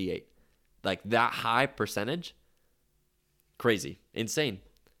 1978. Like that high percentage. Crazy. Insane.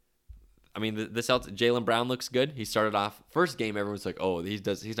 I mean, the Celtics, Jaylen Brown looks good. He started off first game, everyone's like, oh,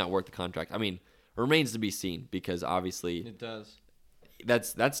 he's not worth the contract. I mean, remains to be seen, because obviously it does.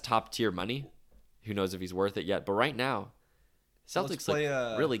 That's top tier money. Who knows if he's worth it yet? But right now, Celtics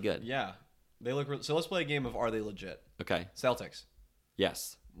look really good. Yeah, they look. So let's play a game of Are They Legit? Okay. Celtics.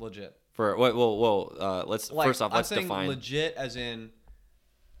 Yes. Legit. Let's first off, let's define legit as in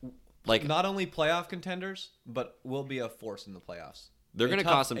like not only playoff contenders, but will be a force in the playoffs. They're going to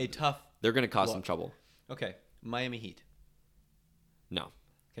cause some tough. They're going to cause some trouble. Okay, Miami Heat. No.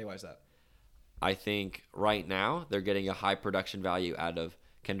 Okay, why is that? I think right now they're getting a high production value out of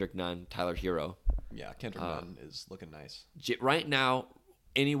Kendrick Nunn, Tyler Hero. Yeah, Kendrick Nunn is looking nice. Right now,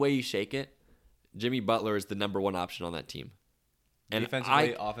 any way you shake it, Jimmy Butler is the number 1 option on that team. And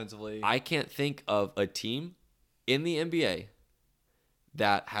defensively, offensively. I can't think of a team in the NBA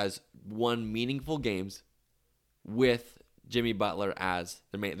that has won meaningful games with Jimmy Butler as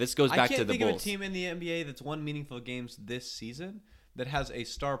the main. This goes back to the Bulls. I can't think of a team in the NBA that's won meaningful games this season that has a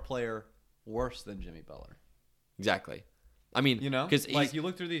star player worse than Jimmy Butler. Exactly. I mean, because like you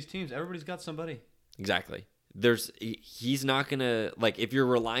look through these teams, everybody's got somebody. Exactly. He's not gonna, like, if you're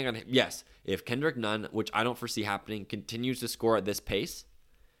relying on him. Yes, if Kendrick Nunn, which I don't foresee happening, continues to score at this pace,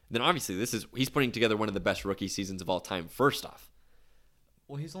 then obviously he's putting together one of the best rookie seasons of all time. First off,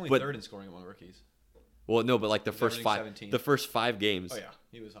 well, he's only third in scoring among rookies. Well, no, but like the first 5 games. Oh yeah.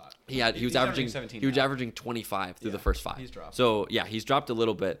 He was hot. He was He's averaging 17 he was now. averaging 25 through the Yeah, first 5. he's dropped. So yeah, he's dropped a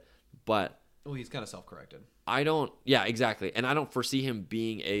little bit, but Well, he's kind of self-corrected. I don't. Yeah, exactly. And I don't foresee him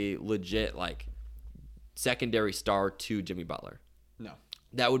being a legit like secondary star to Jimmy Butler. No.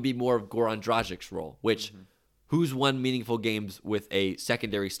 That would be more of Goran Dragic's role. Which, who's won meaningful games with a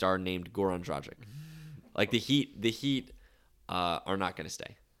secondary star named Goran Dragic? Like the Heat are not going to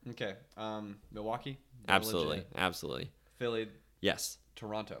stay. Okay. Milwaukee. They're Absolutely, legit. absolutely. Philly. Yes.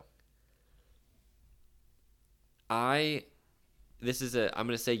 Toronto. I'm going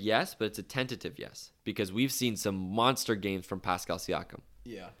to say yes, but it's a tentative yes because we've seen some monster games from Pascal Siakam.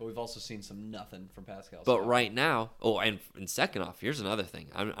 Yeah, but we've also seen some nothing from Pascal. But right now, and second off, here's another thing.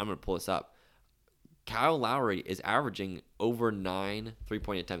 I'm going to pull this up. Kyle Lowry is averaging over 9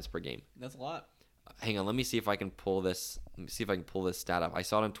 3-point attempts per game. That's a lot. Hang on, let me see if I can pull this. Let me see if I can pull this stat up. I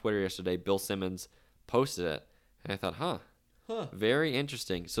saw it on Twitter yesterday. Bill Simmons posted it, and I thought, very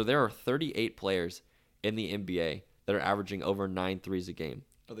interesting. So there are 38 players in the NBA that are averaging over 9 threes a game.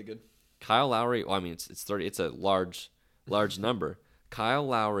 Are they good? Kyle Lowry. Well, I mean, it's 30. It's a large number. Kyle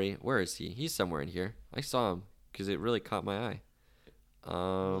Lowry. Where is he? He's somewhere in here. I saw him because it really caught my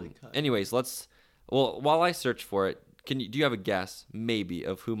eye. Anyways, while I search for it, do you have a guess, maybe,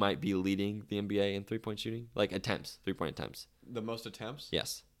 of who might be leading the NBA in 3-point shooting? Like attempts, 3-point attempts. The most attempts?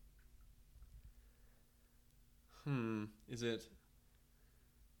 Yes. Is it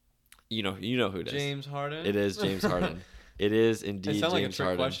You know who it is. James Harden? It is James Harden. It is indeed It sounded like a James trick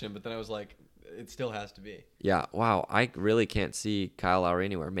Harden. question, but then I was like, it still has to be. Yeah. Wow. I really can't see Kyle Lowry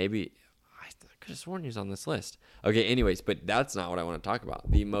anywhere. Maybe I could have sworn he was on this list. Okay. Anyways, but that's not what I want to talk about.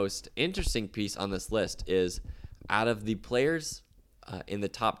 The most interesting piece on this list is out of the players in the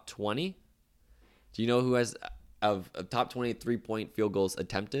top 20. Do you know who has of top 20 3-point field goals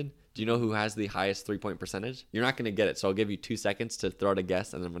attempted? Do you know who has the highest 3-point percentage? You're not going to get it, so I'll give you 2 seconds to throw out a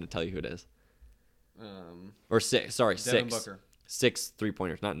guess, and then I'm going to tell you who it is. Or 6. Sorry, Devin 6. Booker. 6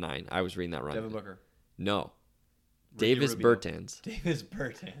 3-pointers, not 9. I was reading that wrong. Devin Booker. No. Ricky Davis Rubio. Bertans, Davis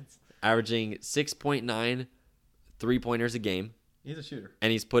Bertans. averaging 6.9 3-pointers a game, He's a shooter.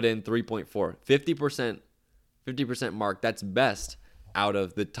 and he's put in 3.4. 50% mark. That's best out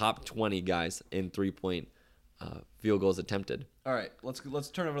of the top 20 guys in 3-point field goals attempted. All right, let's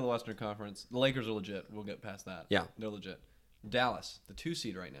turn over to the Western Conference. The Lakers are legit. We'll get past that. Yeah. They're legit. Dallas, the 2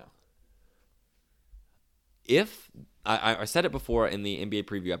 seed right now. If I said it before in the NBA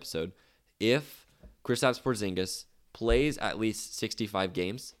preview episode, if Kristaps Porzingis plays at least 65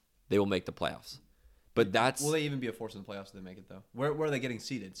 games, they will make the playoffs. But that's Will they even be a force in the playoffs if they make it, though? Where are they getting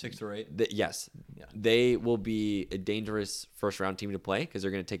seeded? 6 or 8? yes. Yeah. They will be a dangerous first round team to play because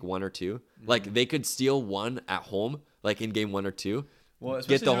they're going to take 1 or 2. Like they could steal 1 at home, like in game 1 or 2. Well, Get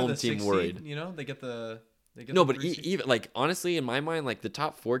the especially home the team 6 worried. Seed, you know, they get the. No, the but 3 seed. even like honestly, in my mind, like the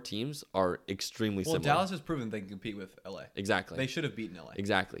top 4 teams are extremely Well, similar. Dallas has proven they can compete with LA. Exactly. They should have beaten LA.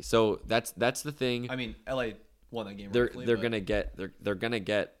 Exactly. So that's the thing. I mean, LA won that game. They're rightfully, they're but gonna get they're gonna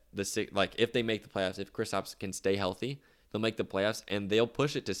get the 6, like if they make the playoffs, if Kristaps can stay healthy, they'll make the playoffs and they'll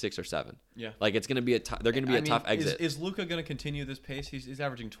push it to 6 or 7. Yeah. Like it's gonna be they're gonna be a tough exit. Is Luka going to continue this pace? He's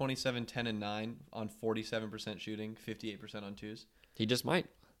averaging 27, 10, and 9 on 47% shooting, 58% on twos. He just might.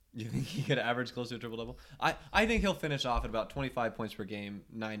 You think he could average close to a triple double? I think he'll finish off at about 25 points per game,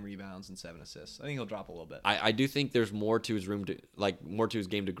 9 rebounds, and 7 assists. I think he'll drop a little bit. I do think there's more to his more to his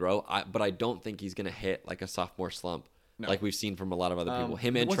game to grow. But I don't think he's gonna hit like a sophomore slump No. like we've seen from a lot of other people.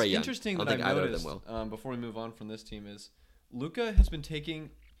 Him and what's Trae Young. interesting I don't that think I've either noticed of them will. before we move on from this team is Luka has been taking.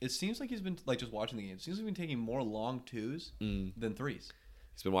 It seems like he's been like just watching the game. It seems like he's been taking more long twos than threes.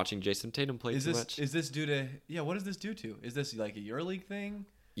 He's been watching Jason Tatum play too much. Is this due to what is this due to? Is this like a EuroLeague thing?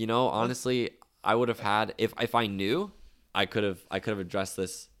 You know, honestly, I would have had if I knew, I could have addressed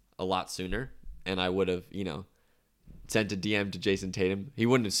this a lot sooner, and I would have sent a DM to Jason Tatum. He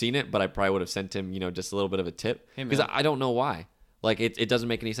wouldn't have seen it, but I probably would have sent him just a little bit of a tip Hey, because man. I don't know why. Like it doesn't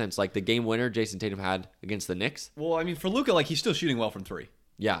make any sense. Like the game winner Jason Tatum had against the Knicks. Well, I mean, for Luka, like he's still shooting well from 3.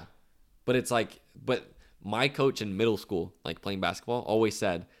 Yeah, but it's like my coach in middle school, like playing basketball, always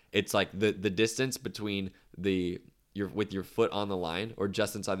said it's like the distance between with your foot on the line or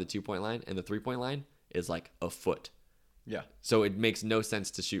just inside the 2-point line and the 3-point line is like a foot. Yeah. So it makes no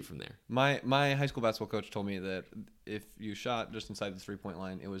sense to shoot from there. My high school basketball coach told me that if you shot just inside the 3-point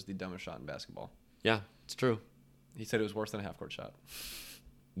line, it was the dumbest shot in basketball. Yeah, it's true. He said it was worse than a half-court shot.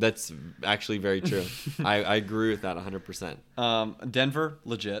 That's actually very true. I agree with that 100%. Denver,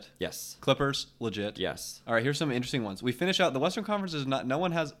 legit. Yes. Clippers, legit. Yes. All right, here's some interesting ones. We finish out the Western Conference is not. No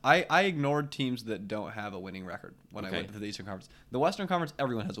one has. I ignored teams that don't have a winning record when I Okay. went to the Eastern Conference. The Western Conference,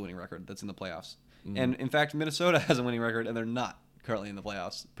 everyone has a winning record that's in the playoffs. And in fact, Minnesota has a winning record and they're not currently in the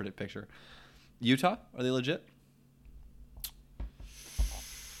playoffs. Predict picture. Utah, are they legit?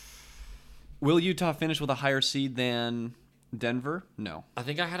 Will Utah finish with a higher seed than Denver? No. I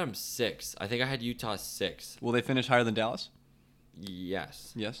think I had them 6. I think I had Utah 6. Will they finish higher than Dallas?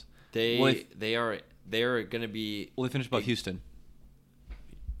 Yes. Yes. They Will they are going to be. Will they finish above Houston?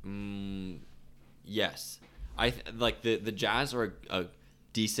 Yes. Like the Jazz are a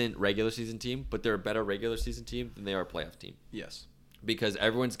decent regular season team, but they're a better regular season team than they are a playoff team. Yes. Because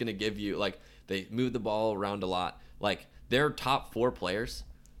everyone's going to give you, like, they move the ball around a lot. Like, their top 4 players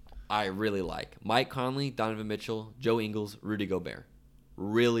I really like. Mike Conley, Donovan Mitchell, Joe Ingles, Rudy Gobert.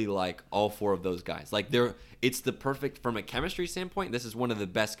 Really like all 4 of those guys. Like, it's the perfect, from a chemistry standpoint, this is one of the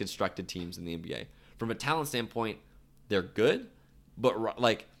best constructed teams in the NBA. From a talent standpoint, they're good, but,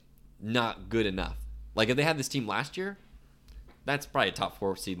 like, not good enough. Like, if they had this team last year, that's probably a top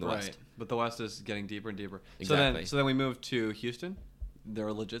 4 seed in the West. But the West is getting deeper and deeper. Exactly. So then we move to Houston.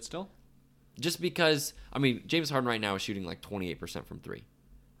 They're legit still? Just because, I mean, James Harden right now is shooting like 28% from 3,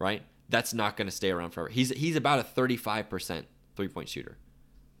 right? That's not going to stay around forever. He's about a 35% three-point shooter.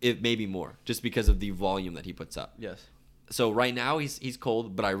 It maybe more, just because of the volume that he puts up. Yes. So right now he's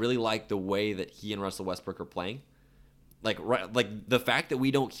cold, but I really like the way that he and Russell Westbrook are playing. Like the fact that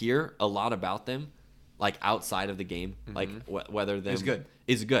we don't hear a lot about them, like outside of the game, like whether them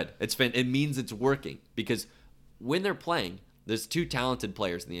is good. It means it's working, because when they're playing, there's 2 talented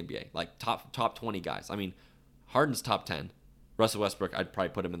players in the NBA, like top 20 guys. I mean, Harden's top 10. Russell Westbrook, I'd probably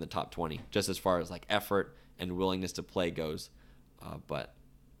put him in the top 20, just as far as like effort and willingness to play goes. But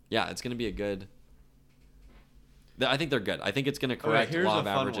yeah, it's going to be a good. I think they're good. I think it's going to correct a lot of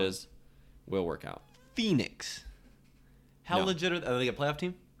averages. Will work out. Phoenix. How No. legit are they? A playoff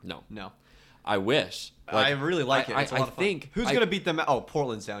team? No, No. I wish. I really like it. It's a lot of fun. think Who's going to beat them? Oh,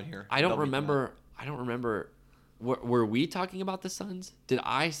 Portland's down here. I don't They'll beat them out. remember. Were we talking about the Suns? Did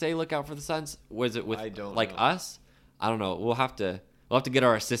I say look out for the Suns? Was it with I don't like know. us? I don't know. We'll have to get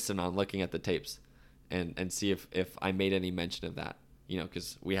our assistant on looking at the tapes and see if I made any mention of that. You know,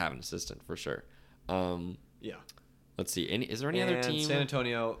 because we have an assistant for sure. Yeah. Let's see. Is there any other team? San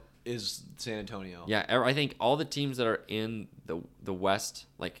Antonio is San Antonio. Yeah, I think all the teams that are in the West,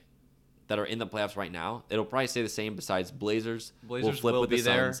 like that are in the playoffs right now, it'll probably stay the same. Besides Blazers will flip will with be the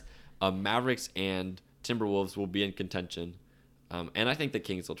there. Suns. Mavericks and Timberwolves will be in contention, and I think the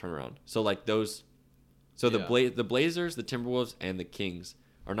Kings will turn around. So like those, so the Blazers, the Timberwolves, and the Kings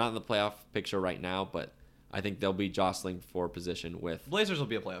are not in the playoff picture right now, but I think they'll be jostling for position with. Blazers will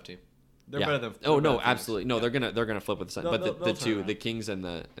be a playoff team. They're Yeah. better than. Oh they're no, better than absolutely no. Phoenix. They're gonna flip with the Suns, They'll- but they'll turn the around. Kings and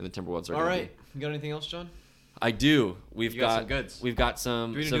the Timberwolves are. All gonna right. You got anything else, John? I do. We've You got got some goods. We've got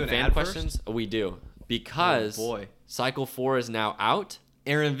some Do we need to do an fan ad questions. We do, because Oh, boy. Cycle 4 is now out.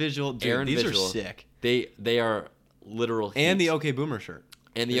 Aaron Visual. Dude, Aaron these Visual. are sick. They are literal heat. And the OK Boomer shirt.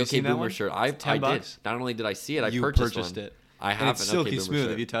 And the Have you OK seen that Boomer one? shirt. It's I did. $10. Not only did I see it, I You purchased one. it. I And have it's an silky OK Boomer smooth. shirt.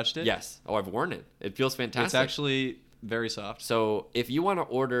 Have you touched it? Yes. Oh, I've worn it. It feels fantastic. It's actually very soft. So if you want to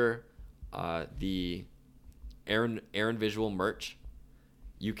order the Aaron Visual merch,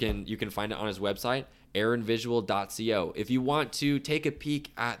 you can find it on his website, aaronvisual.co. If you want to take a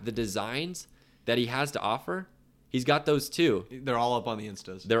peek at the designs that he has to offer, he's got those too. They're all up on the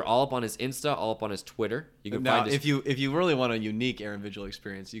Instas. They're all up on his Insta, all up on his Twitter. You can Now, find his, if you really want a unique Aaron Visual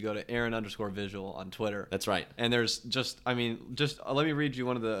experience, you go to Aaron_Visual on Twitter. That's right. And there's just let me read you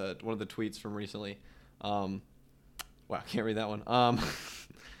one of the tweets from recently. Wow, I can't read that one.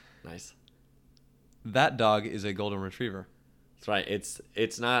 Nice. That dog is a golden retriever. That's right.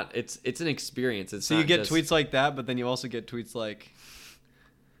 It's an experience. It's So not you get just, tweets like that, but then you also get tweets like,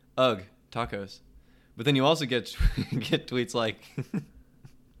 "Ugh, tacos," but then you also get get tweets like,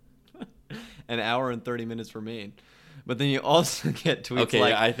 "An hour and 30 minutes remain," but then you also get tweets Okay,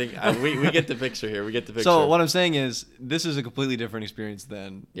 like, yeah, I think we get the picture here. We get the picture. So what I'm saying is, this is a completely different experience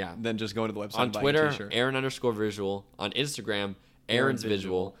than Yeah. than just going to the website on and buying Twitter, a t-shirt. Aaron_Visual. On Instagram, Aaron's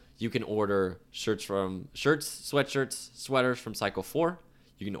Visual. You can order shirts, sweatshirts, sweaters from Cycle 4.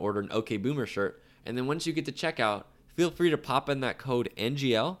 You can order an OK Boomer shirt. And then once you get to checkout, feel free to pop in that code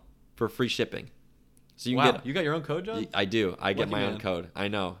NGL for free shipping. So you can Wow, you got your own code, John? I do. I get Lucky my own man. code. I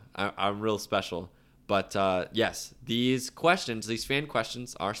know. I'm real special. But yes, these fan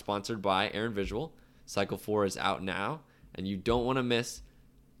questions are sponsored by Aaron Visual. Cycle 4 is out now, and you don't want to miss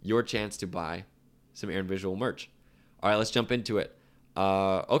your chance to buy some Aaron Visual merch. All right, let's jump into it.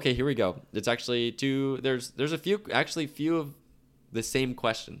 Okay, here we go. It's actually there's a few of the same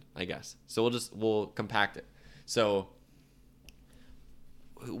question, I guess. So we'll compact it. So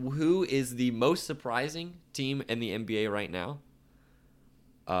who is the most surprising team in the NBA right now?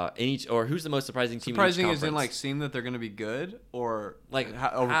 who's the most surprising team? Surprising in each is in conference? like seeing that they're going to be good or like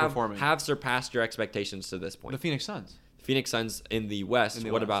overperforming. have surpassed your expectations to this point. The Phoenix Suns. Phoenix Suns in the West. In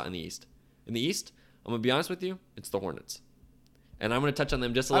the What West. about in the East? In the East, I'm gonna be honest with you, it's the Hornets, and I'm gonna touch on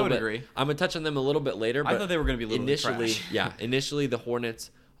them just a little bit. I would agree. I'm gonna touch on them a little bit later. But I thought they were going to be a little initially, trash. initially the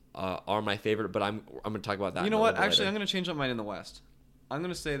Hornets are my favorite, but I'm gonna talk about that. You know what? Actually, I'm going to change up mine in the West. I'm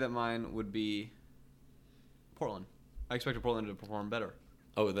going to say that mine would be Portland. I expected Portland to perform better.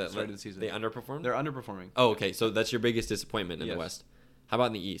 Started the season. They underperformed. They're underperforming. Oh, okay. So that's your biggest disappointment in the Yes. West. How about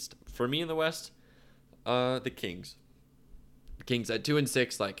in the East? For me in the West, the Kings. The Kings at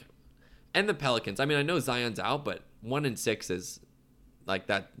 2-6, like, and the Pelicans. I mean, I know Zion's out, but 1-6 is like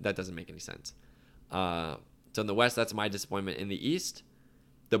that. That doesn't make any sense. So in the West, that's my disappointment. In the East,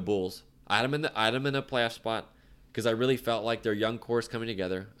 the Bulls. I had them in a playoff spot because I really felt like their young core is coming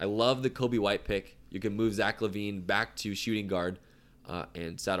together. I love the Kobe White pick. You can move Zach LaVine back to shooting guard.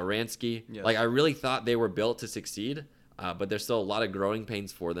 And Satoransky. Yes. Like, I really thought they were built to succeed, but there's still a lot of growing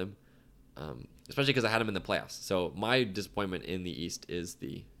pains for them, especially because I had them in the playoffs. So my disappointment in the East is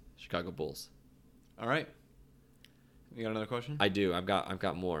the Chicago Bulls. All right. You got another question? I do. I've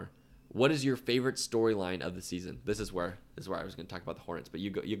got more. What is your favorite storyline of the season? This is where I was going to talk about the Hornets, but you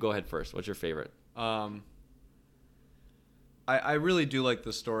go ahead first. What's your favorite? I really do like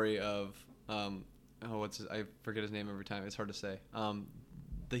the story of I forget his name every time. It's hard to say.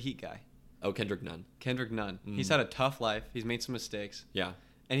 The Heat guy. Oh, Kendrick Nunn. Kendrick Nunn. Mm. He's had a tough life. He's made some mistakes. Yeah.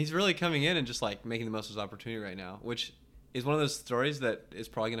 And he's really coming in and just like making the most of his opportunity right now, which is one of those stories that is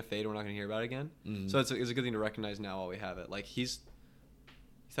probably going to fade and we're not going to hear about again. Mm-hmm. So it's a good thing to recognize now while we have it. Like he's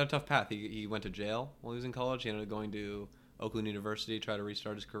had a tough path. He went to jail while he was in college. He ended up going to Oakland University, try to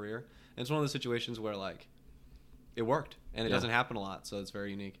restart his career. And it's one of those situations where like it worked and it doesn't happen a lot. So it's very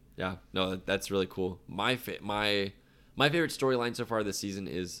unique. Yeah, no, that's really cool. My favorite storyline so far this season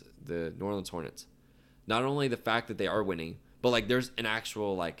is the New Orleans Hornets. Not only the fact that they are winning, but like there's an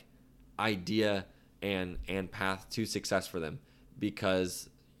actual like idea and path to success for them because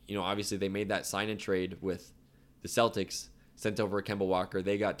obviously they made that sign and trade with the Celtics, sent over Kemba Walker.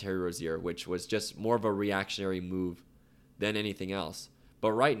 They got Terry Rozier, which was just more of a reactionary move than anything else.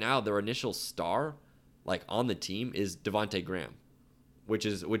 But right now their initial star like on the team is Devontae Graham. Which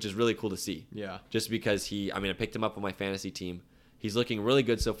is really cool to see. Yeah. Just because I picked him up on my fantasy team. He's looking really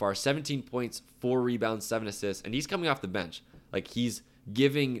good so far. 17 points, 4 rebounds, 7 assists, and he's coming off the bench. Like he's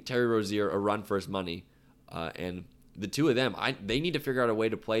giving Terry Rozier a run for his money. And the two of them, they need to figure out a way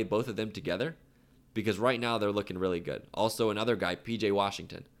to play both of them together because right now they're looking really good. Also another guy, PJ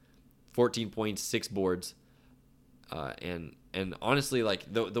Washington, 14 points, 6 boards. And honestly,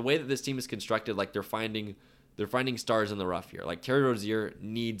 like the way that this team is constructed, like they're finding stars in the rough here. Like Terry Rozier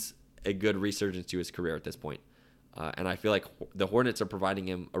needs a good resurgence to his career at this point. And I feel like the Hornets are providing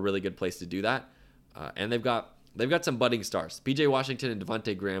him a really good place to do that. And they've got some budding stars. PJ Washington and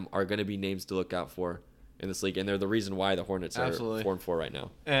Devontae Graham are going to be names to look out for in this league. And they're the reason why the Hornets are 4-4 right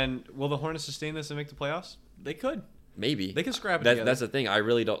now. And will the Hornets sustain this and make the playoffs? They could. Maybe. They can scrap it together. That's the thing. I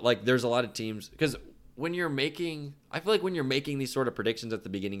really don't like there's a lot of teams because I feel like when you're making these sort of predictions at the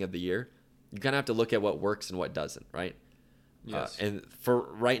beginning of the year, you kind of have to look at what works and what doesn't, right? Yes. And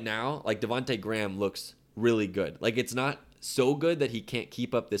for right now, like Devontae Graham looks really good. Like it's not so good that he can't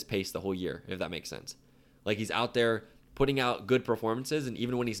keep up this pace the whole year, if that makes sense. Like he's out there putting out good performances, and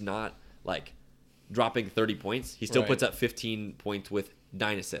even when he's not like dropping 30 points, he still puts up 15 points with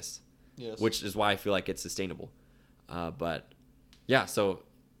 9 assists. Yes. Which is why I feel like it's sustainable. But yeah, so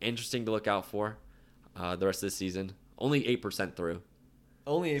interesting to look out for the rest of the season. Only 8% through.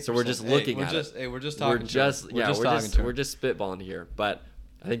 Only 8%. So we're just looking at it. We're just talking. We're just spitballing here. But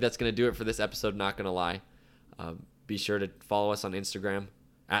I think that's going to do it for this episode. Not going to lie. Be sure to follow us on Instagram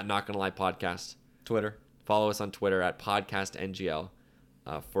at Not Gonna Lie Podcast. Twitter. Follow us on Twitter at PodcastNGL.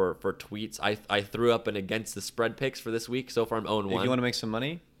 For tweets, I threw up an against the spread picks for this week. So far, I'm 0-1. If you want to make some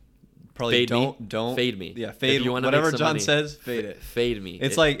money, probably don't fade me. Yeah, fade. If you want to whatever make some John money, says, fade it. Fade me.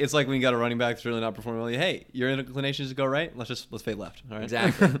 It's like when you got a running back that's really not performing well. Hey, your inclination is to go right. Let's fade left. All right.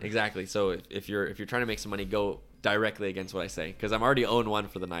 Exactly. So if you're trying to make some money, go directly against what I say because I'm already 0-1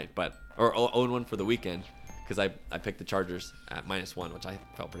 for the night, or 0-1 for the weekend because I picked the Chargers at -1, which I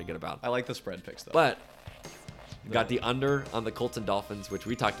felt pretty good about. I like the spread picks though. But got the under on the Colts and Dolphins, which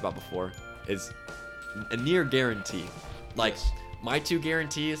we talked about before, is a near guarantee. Like my two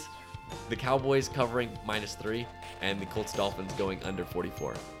guarantees, the Cowboys covering -3 and the Colts Dolphins going under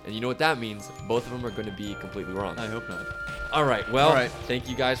 44. And you know what that means? Both of them are going to be completely wrong. I hope not. All right. Well, All right. Thank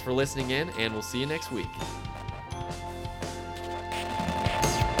you guys for listening in, and we'll see you next week.